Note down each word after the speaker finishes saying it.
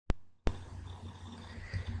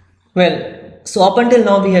Well, so up until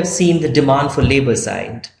now we have seen the demand for labor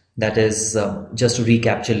side. That is, just to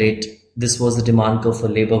recapitulate, this was the demand curve for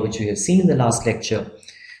labor which we have seen in the last lecture.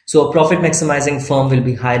 So a profit maximizing firm will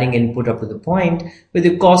be hiring input up to the point where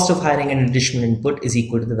the cost of hiring an additional input is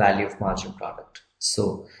equal to the value of marginal product.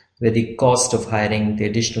 So where the cost of hiring the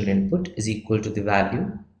additional input is equal to the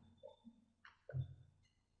value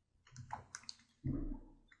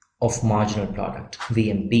of marginal product,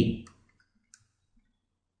 VMP,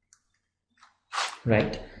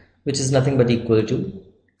 right, which is nothing but equal to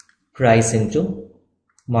price into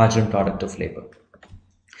marginal product of labor.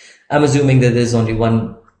 I'm assuming that there's only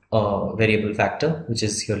one variable factor, which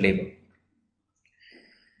is your labor.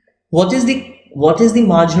 What is the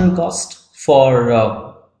marginal cost for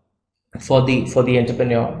the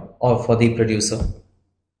entrepreneur or for the producer?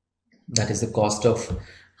 That is the cost of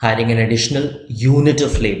hiring an additional unit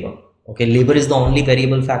of labor. Okay, labor is the only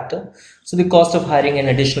variable factor, so the cost of hiring an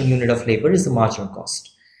additional unit of labor is the marginal cost,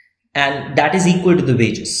 and that is equal to the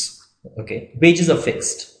wages. Okay, wages are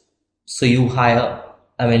fixed, so you hire,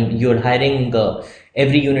 you're hiring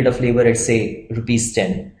every unit of labor at say rupees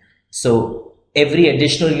 10. So every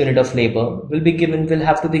additional unit of labor will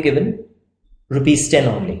have to be given rupees 10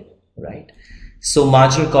 only, right? So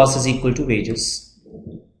marginal cost is equal to wages.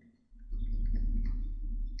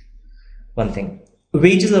 One thing,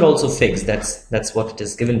 wages are also fixed. That's what it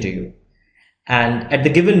is given to you, and at the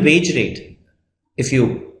given wage rate, if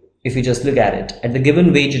you just look at it, at the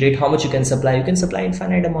given wage rate, how much you can supply? You can supply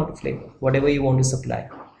infinite amount of labor, whatever you want to supply,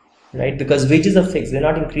 right? Because wages are fixed, they're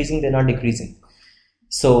not increasing, they're not decreasing.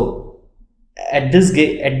 So at this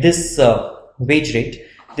wage rate,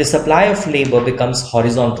 the supply of labor becomes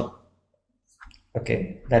horizontal.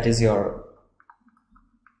 Okay, that is your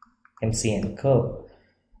MCN curve.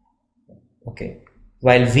 Okay,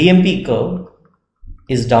 while VMP curve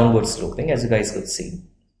is downward sloping, as you guys could see,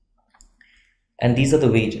 and these are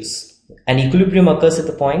the wages, and equilibrium occurs at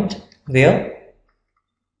the point where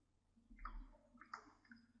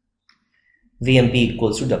VMP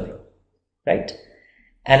equals to W, right?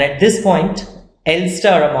 And at this point, L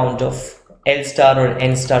star or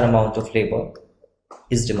N star amount of labor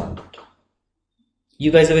is demanded.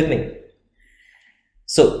 You guys are with me?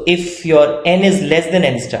 So if your N is less than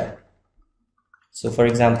N star, so for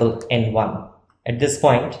example N1, at this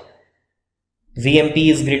point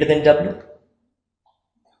VMP is greater than W,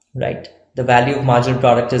 right? The value of marginal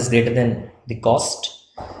product is greater than the cost.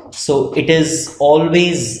 So it is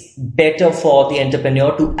always better for the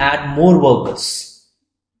entrepreneur to add more workers.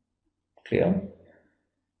 Clear?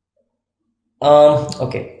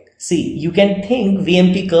 Okay. See, you can think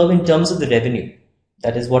VMP curve in terms of the revenue.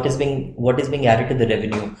 That is what is being added to the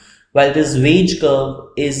revenue, while this wage curve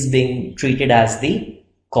is being treated as the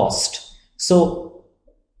cost. So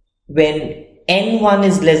when N1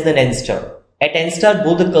 is less than N star, at N star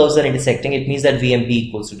both the curves are intersecting, it means that VMP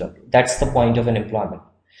equals to W. That's the point of an employment.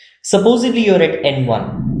 Supposedly you're at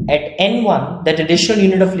N1. At N1, that additional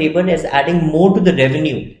unit of labor is adding more to the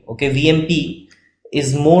revenue. Okay, VMP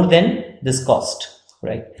is more than this cost,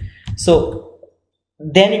 right? So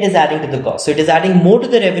then it is adding to the cost. So it is adding more to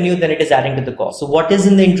the revenue than it is adding to the cost. So what is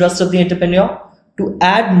in the interest of the entrepreneur? To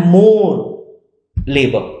add more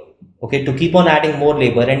labor. Okay, to keep on adding more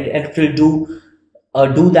labor, and it will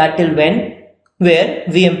do that till when? Where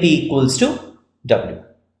VMP equals to W.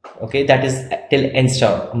 Okay, that is till N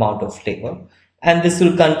star amount of labor, and this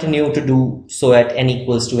will continue to do so at N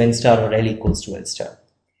equals to N star or L equals to L star.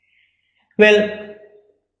 Well,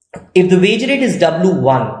 if the wage rate is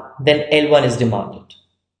W1, then L1 is demanded,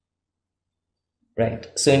 right?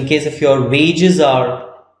 So in case if your wages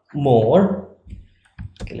are more,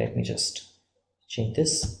 okay, let me just change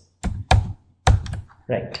this,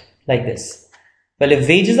 right, like this. Well, if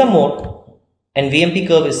wages are more and VMP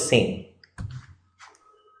curve is same,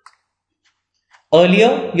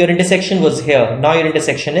 earlier your intersection was here, now your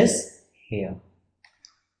intersection is here.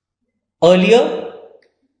 Earlier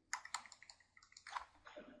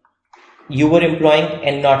you were employing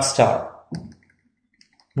N0 star,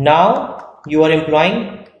 now you are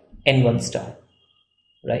employing N1 star,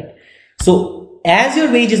 right? So as your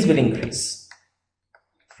wages will increase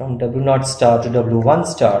from W0 star to W1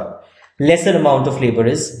 star, lesser amount of labor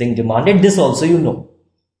is being demanded. This also you know.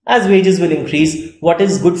 As wages will increase, what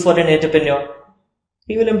is good for an entrepreneur?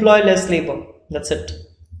 He will employ less labor. That's it,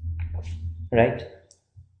 right?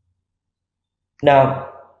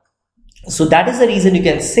 Now, so that is the reason you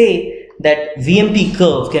can say that VMP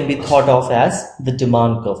curve can be thought of as the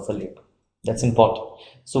demand curve for labor. That's important.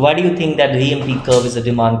 So why do you think that VMP curve is a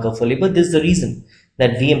demand curve for labor? This is the reason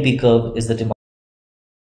that VMP curve is the demand.